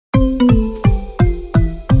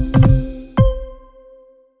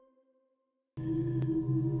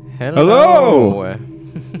Hello!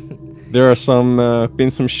 There are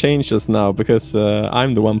been some changes now because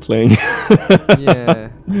I'm the one playing.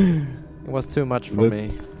 Yeah, it was too much for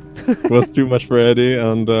me. It was too much for Eddie,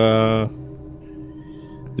 and the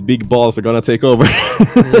big balls are gonna take over.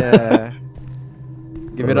 Yeah.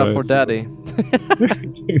 Give it up for Daddy.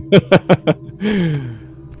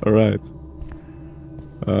 Alright.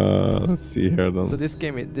 Let's see here then. So this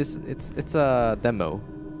game, it's a demo.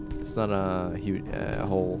 It's not a huge,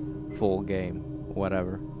 whole full game,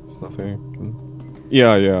 whatever. It's nothing.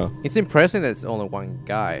 Yeah. It's impressive that it's only one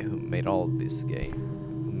guy who made all this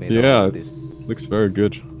game. Yeah, it looks very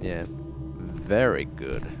good. Yeah, very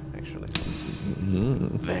good actually.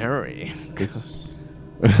 Very good.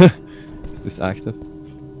 Is this active?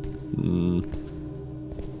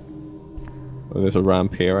 Oh, there's a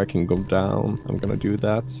ramp here. I can go down. I'm gonna do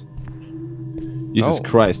that. Jesus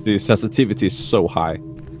Christ, the sensitivity is so high.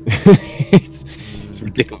 it's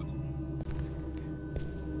ridiculous.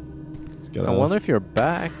 I wonder if you're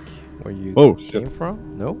back where you came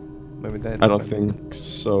from. No, maybe that. I don't think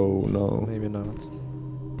so. No. Maybe not.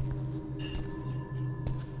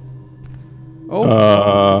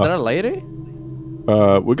 Oh, is that a lady?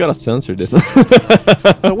 We gotta censor this.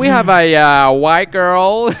 So we have a white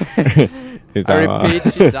girl. I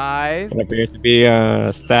repeat, she died. Appears to be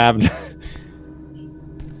stabbed.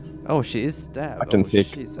 Oh, she is stabbed. I can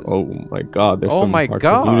take. Jesus. Oh my God! There's my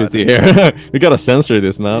God! Community here. We gotta censor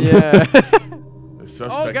this, man. Yeah.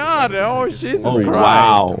 Oh God! Oh Jesus Christ!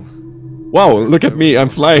 Wow! Wow! Look at me! I'm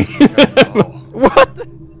flying. What?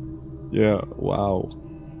 Yeah. Wow.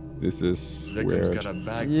 This is weird.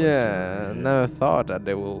 Yeah. Never thought that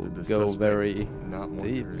they will go very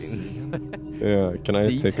deep in. Yeah. Can I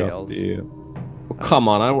details. take out the? Oh, come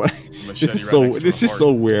on! This is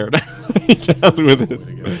so weird. Just with this.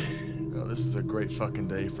 This is a great fucking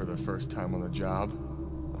day for the first time on the job.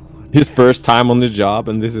 His first time on the job,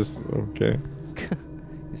 and this is okay.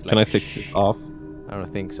 Like, can I take this off? I don't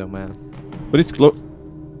think so, man. But it's close.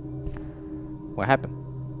 What happened?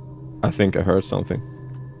 I think I heard something.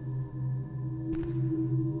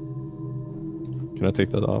 Can I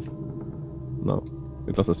take that off? No,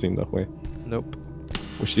 it doesn't seem that way. Nope.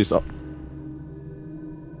 Well, she's up.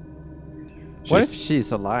 What if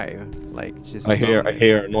she's alive? Like she's. I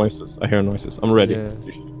hear noises. I hear noises. I'm ready. Yeah.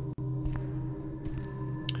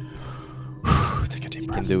 Take a deep breath.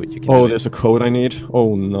 You can do it. You can do it. There's a code I need.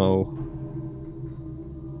 Oh no.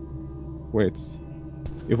 Wait.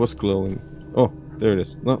 It was glowing. Oh, there it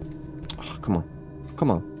is. No. Oh, come on.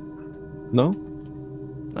 Come on. No?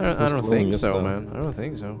 I don't think so, man. I don't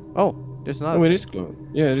think so. Oh, there's not. Oh, it is glowing.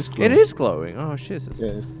 Yeah, it is glowing. It is glowing. Oh, Jesus. Yeah,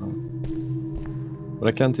 it is glowing. But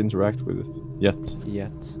I can't interact with it yet.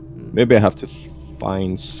 Maybe I have to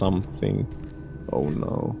find something. Oh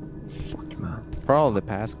no. Fuck, man. Probably the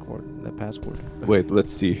password. The password. Wait,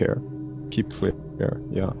 let's see here. Keep clear.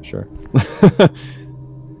 Yeah, sure.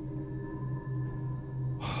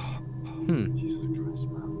 Jesus Christ,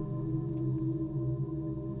 man.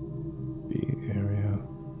 B area.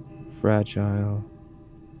 Fragile.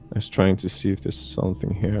 I was trying to see if there's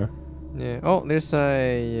something here. Yeah. Oh, there's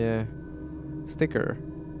a sticker.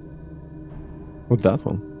 What, that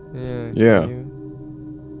one? Yeah.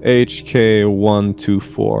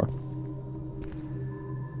 HK124.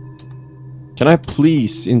 Can I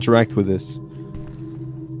please interact with this?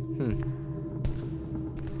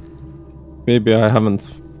 Maybe I haven't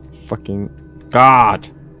fucking... God!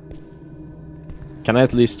 Can I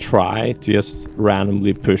at least try to just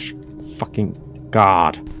randomly push fucking...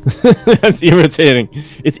 God! That's irritating.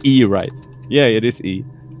 It's E, right? Yeah, it is E.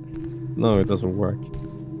 No, it doesn't work.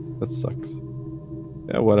 That sucks.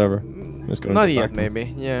 Yeah, whatever. Not yet,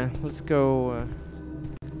 maybe. Yeah, let's go.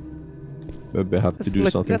 Maybe I have to do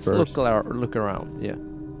something first. Let's look around. Yeah.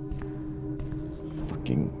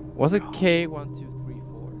 Fucking. Was it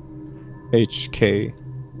K1234?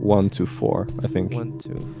 HK124, I think.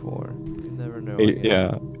 124. You never know.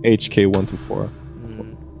 Yeah, HK124.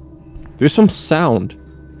 There's some sound.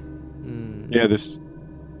 Yeah, there's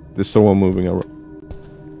someone moving around.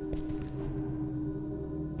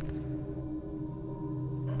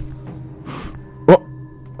 Oh,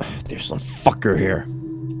 there's some fucker here.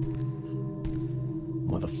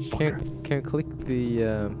 Motherfucker. Can you click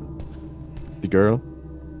the girl?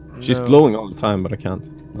 She's glowing all the time, but I can't.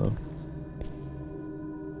 No.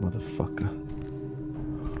 Motherfucker.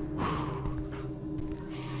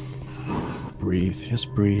 Breathe.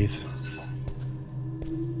 Just breathe.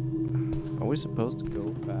 Are we supposed to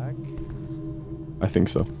go back? I think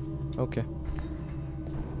so. Okay.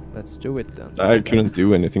 Let's do it then. I couldn't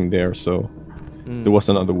do anything there, so there was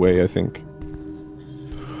another way, I think.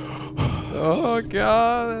 Oh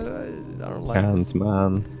god, I don't like Can't, this.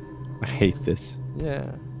 man. I hate this.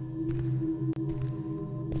 Yeah.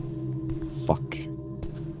 Fuck.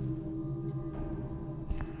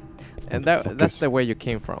 And What the fuck that's is- the way you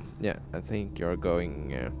came from. Yeah, I think you're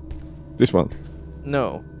going. This one.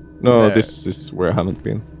 No. No, there. this is where I haven't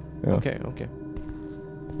been. Yeah, Okay, okay.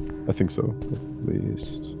 I think so. At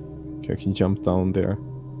least. Okay, I can jump down there.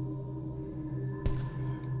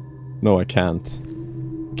 No, I can't.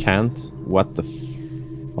 Can't? What the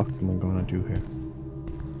fuck am I gonna do here?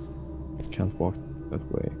 I can't walk that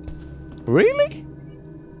way. Really?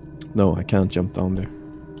 No, I can't jump down there.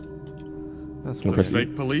 That's It's a Okay.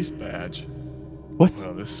 fake police badge. What?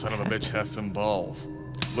 Well, this son of a bitch has some balls.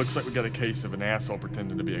 Looks like we got a case of an asshole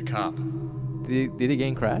pretending to be a cop. Did the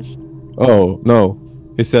game crash? Oh, no.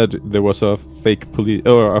 He said there was a fake police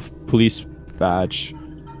or a police badge.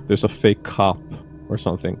 There's a fake cop or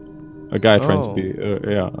something. A guy trying to Oh. be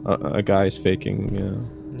yeah, a guy is faking, yeah.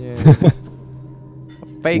 Yeah.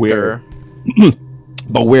 Faker. Where?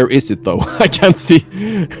 But where is it though? I can't see.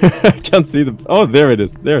 I can't see the. Oh, there it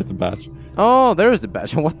is. There's the badge. Oh, there is the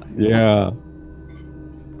badge. What the? Yeah.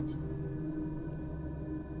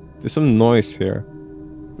 There's some noise here.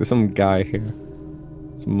 There's some guy here.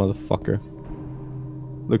 Some motherfucker.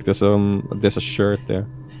 Look, there's a shirt there.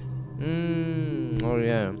 Oh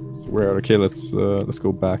yeah. It's weird. Okay, let's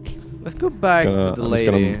go back. Let's go back to the I'm just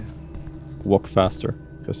lady. gonna walk faster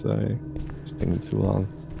because I was taking too long.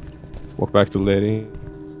 Walk back to the lady.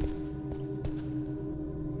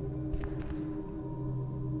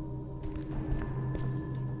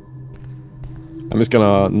 I'm just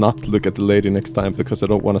gonna not look at the lady next time because I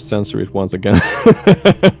don't want to censor it once again.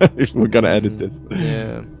 If we're gonna edit this.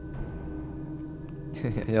 Yeah.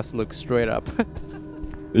 Just look straight up.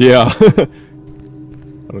 Yeah.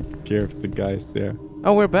 I don't care if the guy's there.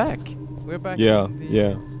 Oh, we're back. We're back. Yeah, at the-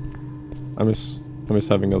 yeah. I'm just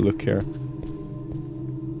having a look here.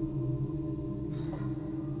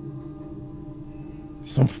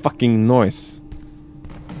 Some fucking noise.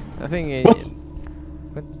 I think.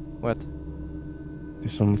 What? What?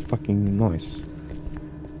 There's some fucking noise.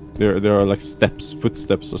 There are like steps,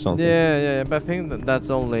 footsteps or something. Yeah, yeah, but I think that's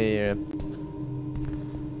only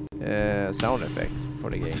sound effect for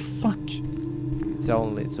the game. Fuck. It's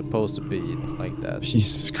only supposed to be like that.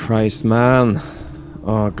 Jesus Christ, man.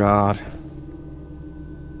 Oh god.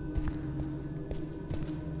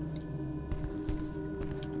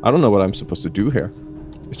 I don't know what I'm supposed to do here.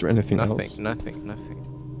 Is there anything else? Nothing.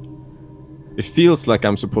 It feels like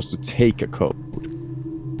I'm supposed to take a code.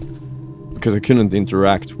 Because I couldn't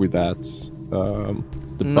interact with that.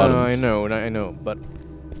 The No, buttons. I know, but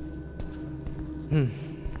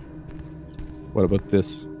What about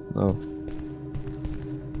this? No.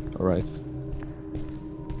 Alright.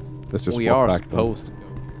 Let's just we walk are back then. supposed to go.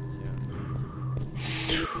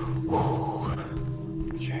 Yeah.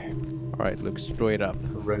 Okay. All right, look straight up.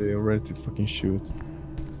 I'm ready to fucking shoot.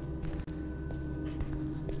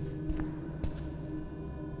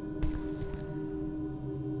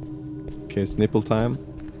 Okay, it's nipple time.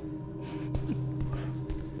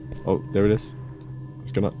 Oh, there it is.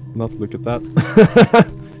 Just gonna not look at that.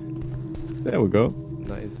 There we go.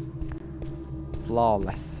 Nice.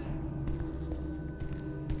 Flawless.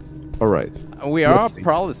 Alright. We are Let's see.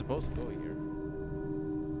 probably supposed to go here.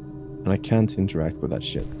 And I can't interact with that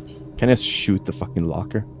shit. Can I just shoot the fucking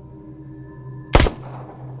locker?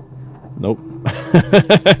 Nope.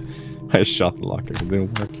 I shot the locker. It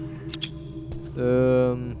didn't work.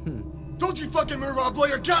 Don't you fucking move or I'll blow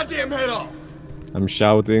your goddamn head off! I'm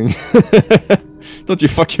shouting. Don't you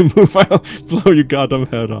fucking move, I'll blow your goddamn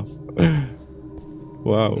head off.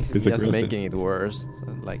 Wow, He's he's just aggressive. making it worse,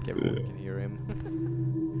 so like everyone Yeah. can hear him.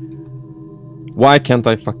 Why can't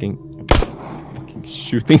I fucking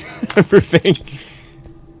shooting everything?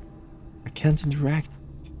 I can't interact.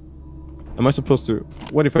 Am I supposed to...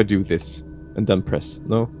 What if I do this and then press?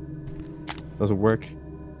 No? Doesn't work?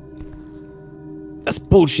 That's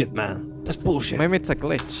bullshit, man. That's bullshit. Maybe it's a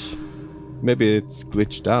glitch. Maybe it's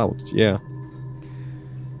glitched out, yeah.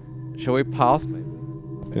 Shall we pause? Maybe.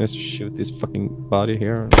 Can I just shoot this fucking body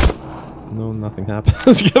here? No, nothing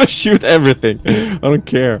happens. Gotta shoot everything. I don't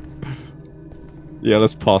care. Yeah,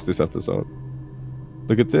 let's pause this episode.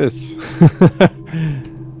 Look at this.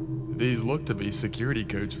 These look to be security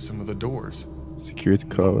codes for some of the doors. Security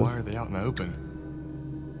But code. why are they out in the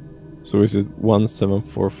open? So is it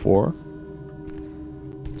 1744?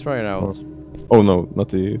 Try it out. Oh no, not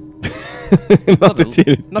the... Not the the-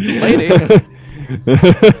 titties. not the lady.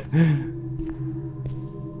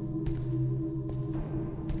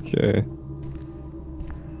 Okay.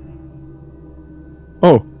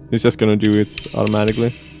 Oh, he's just gonna do it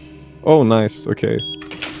automatically. Oh, nice. Okay.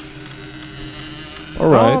 All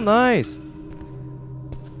right. Oh, nice.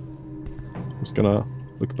 I'm just gonna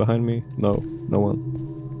look behind me. No, no one.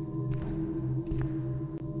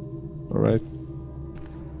 All right.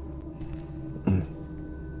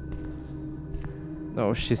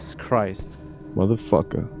 Oh, Jesus Christ.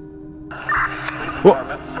 Motherfucker. Whoa.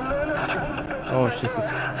 Oh, Jesus.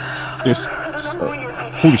 There's.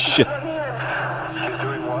 Holy shit.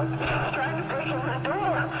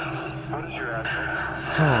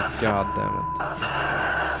 Oh, God damn it.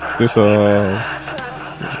 There's a.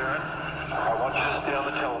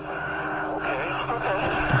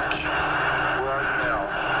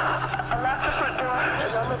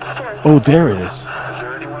 Oh, there it is.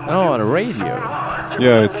 Oh, on the radio.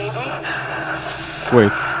 Yeah, it's.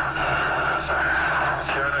 Wait.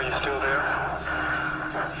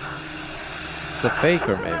 It's the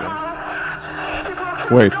faker, maybe.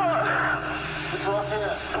 Wait.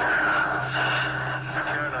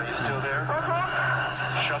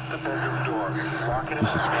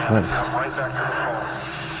 Jesus Christ.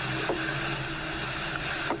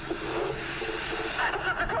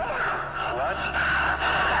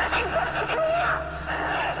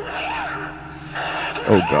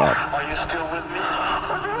 Oh God. Are you still with me?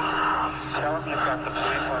 Tell him you've got the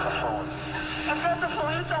police on the phone. I've got the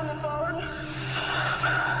police on the phone.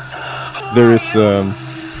 There is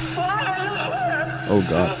Oh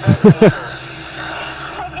God. I've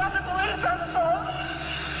got the police on the phone.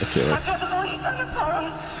 Okay, I've let's. got the police on the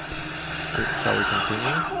phone. Shall we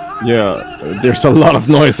continue? Yeah, there's a lot of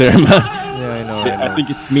noise there, man. Yeah, I know. I think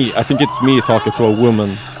it's me. I think it's me talking to a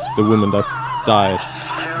woman. The woman that died.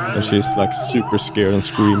 And she's like super scared and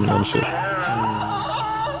screaming and shit.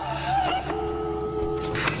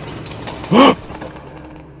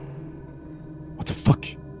 What the fuck?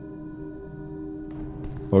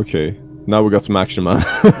 Okay, now we got some action, man.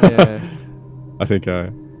 Yeah. I think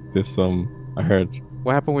there's some. I heard.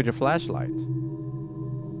 What happened with your flashlight?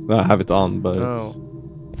 I have it on, but it's,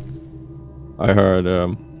 I heard.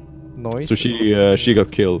 Noise. So she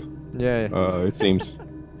got killed. Yeah. It seems.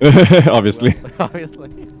 Obviously. Obviously.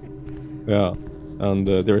 Yeah, and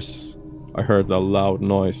there's. I heard a loud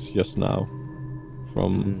noise just now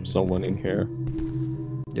from someone in here.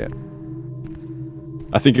 Yeah.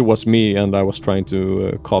 I think it was me, and I was trying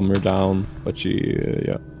to calm her down, but she,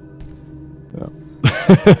 yeah.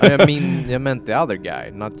 I mean, you meant the other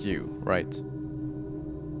guy, not you, right?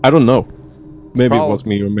 I don't know. Maybe it was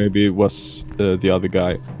me, or maybe it was the other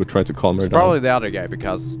guy who tried to calm her down. Probably the other guy,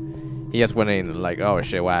 because he just went in and like, oh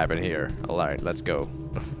shit, what happened here? Alright, let's go.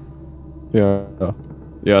 Yeah,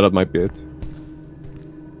 yeah, that might be it.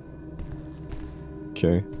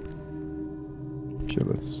 Okay. Okay,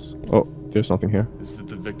 let's. Oh, there's something here. This is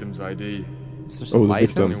the victim's ID. Is there Oh, some the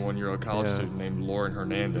license? victim. 21-year-old college Yeah. student named Lauren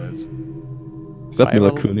Hernandez. Is that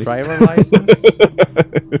Mila Kunis? Driver license?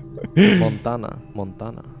 Montana.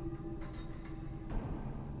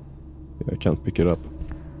 Yeah, I can't pick it up.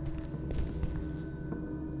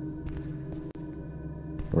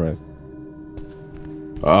 Alright.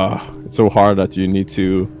 It's so hard that you need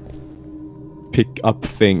to pick up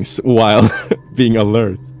things while being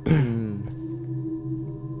alert.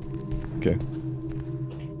 Okay.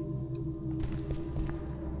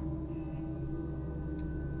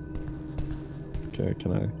 Okay,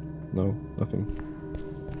 can I? No, nothing.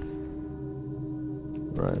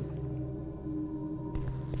 Right.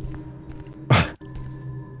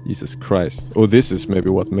 Jesus Christ. Oh, this is maybe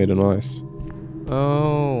what made a noise.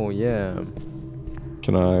 Oh, yeah.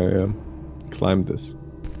 Can I climb this?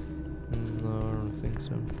 No, I don't think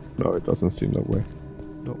so. No, it doesn't seem that way.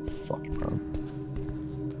 Nope. Fuck, man.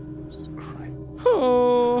 Jesus Christ.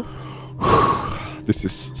 Oh. This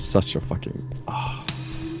is such a fucking...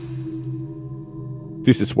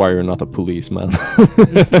 This is why you're not a policeman.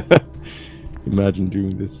 Imagine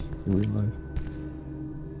doing this in real life.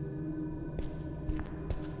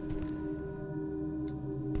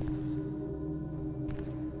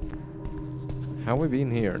 Have we been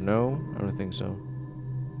here? No, I don't think so.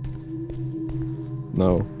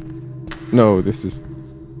 No. No, this is...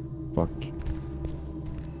 Fuck.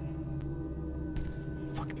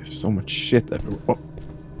 Fuck, there's so much shit everywhere. Oh.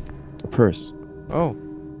 The purse. Oh.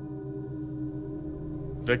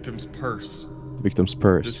 Victim's purse. Victim's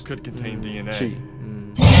purse. This could contain DNA. Gee.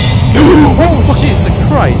 Oh, Jesus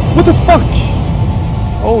Christ! What the fuck?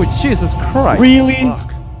 Oh, Jesus Christ! Really?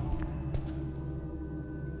 Fuck.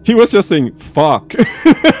 He was just saying fuck.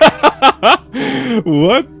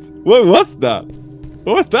 What? What was that?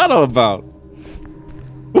 What was that all about?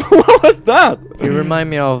 What was that? You remind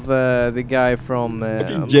me of the guy from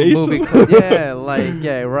a Jason? movie called, yeah, like,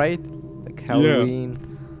 yeah, right? Like Halloween.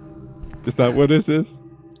 Is that what this is?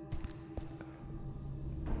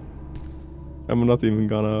 I'm not even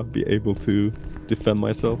gonna be able to defend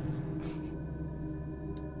myself.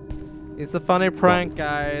 It's a funny prank,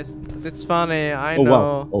 guys. It's funny, I Oh know.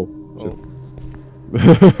 wow!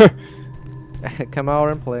 Oh. Come out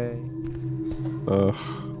and play. Ugh.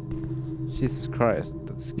 Jesus Christ,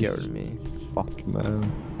 that scared me. Fuck,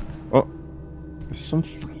 man. Oh, there's some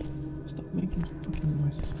fucking... Stop making fucking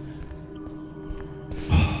noises.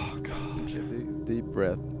 Oh, God. Deep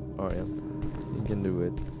breath, Arian. You can do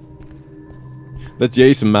it. That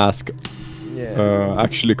Jason mask Yeah.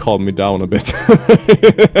 actually calmed me down a bit.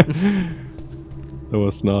 That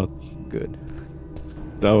was not... Good.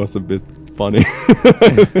 That was a bit funny.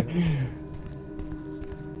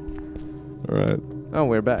 Alright. Oh,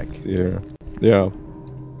 we're back. Here. Yeah.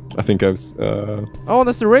 I think I've... Oh,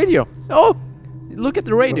 that's the radio. Oh! Look at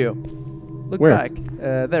the radio. Look Where? back.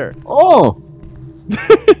 There. Oh!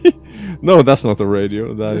 No, that's not a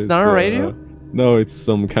radio. That It's is not a radio? No, it's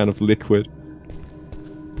some kind of liquid.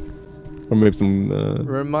 Or maybe some...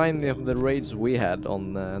 Remind me of the raids we had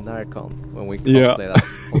on Narcon when we Yeah. cosplayed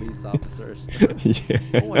as police officers.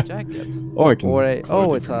 Yeah. Oh, a jacket. Oh, I can... Or a, oh,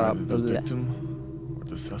 Looking it's for a... either the victim or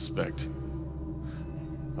the suspect.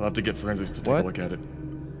 I'll have to get forensics to take What? a look at it.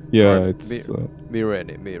 Yeah, Alright, it's... be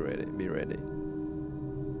ready, be ready, be ready.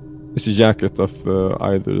 it's a jacket of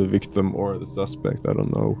either the victim or the suspect. I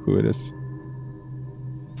don't know who it is.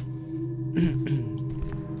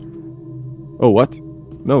 Oh, what?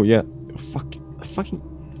 No, yeah. Oh, fuck. Fucking...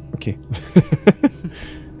 Okay.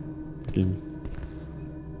 Fucking...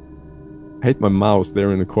 I hate my mouse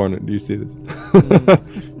there in the corner. Do you see this?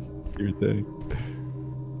 Irritating.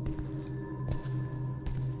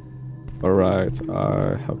 Alright,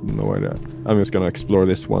 I have no idea. I'm just gonna explore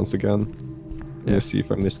this once again. Yeah. Just see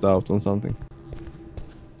if I missed out on something.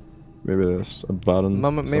 Maybe there's a button.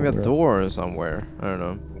 Maybe a somewhere. door somewhere. I don't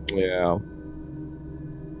know. Yeah.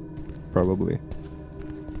 Probably.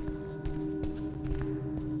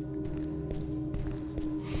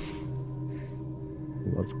 A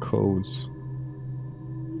lot of codes.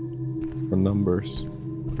 Or numbers.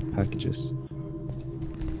 Packages.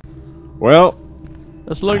 Well,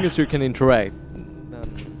 As long as you can interact,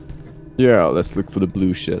 then yeah, let's look for the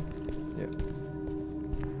blue shit. yeah.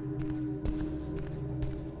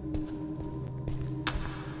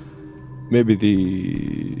 Maybe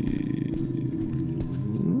the...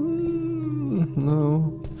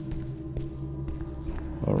 no.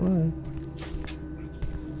 Alright.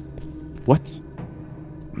 What?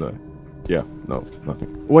 No. Yeah, no,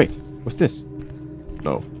 nothing. Wait, what's this?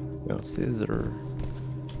 No. Yeah. Scissor.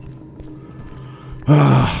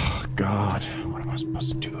 Ah, God. What am I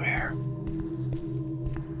supposed to do here?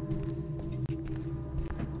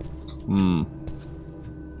 Hmm.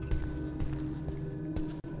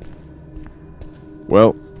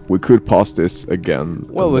 Well, we could pause this again.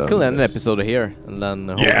 Well, and we then could end the just- episode here, and then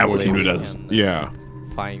Yeah, we hopefully can do that. Yeah.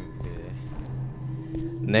 find the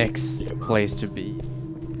next place to be.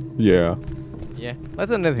 Yeah. Yeah,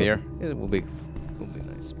 let's end it here. It will be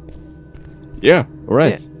nice. Yeah. All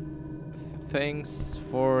right. Yeah. Thanks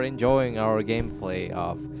for enjoying our gameplay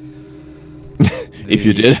of. If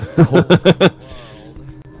you did. Cold world.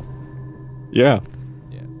 Yeah.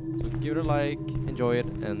 Yeah. So give it a like, enjoy it,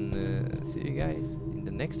 and see you guys in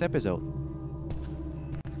the next episode.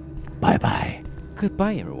 Bye bye.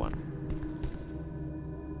 Goodbye, everyone.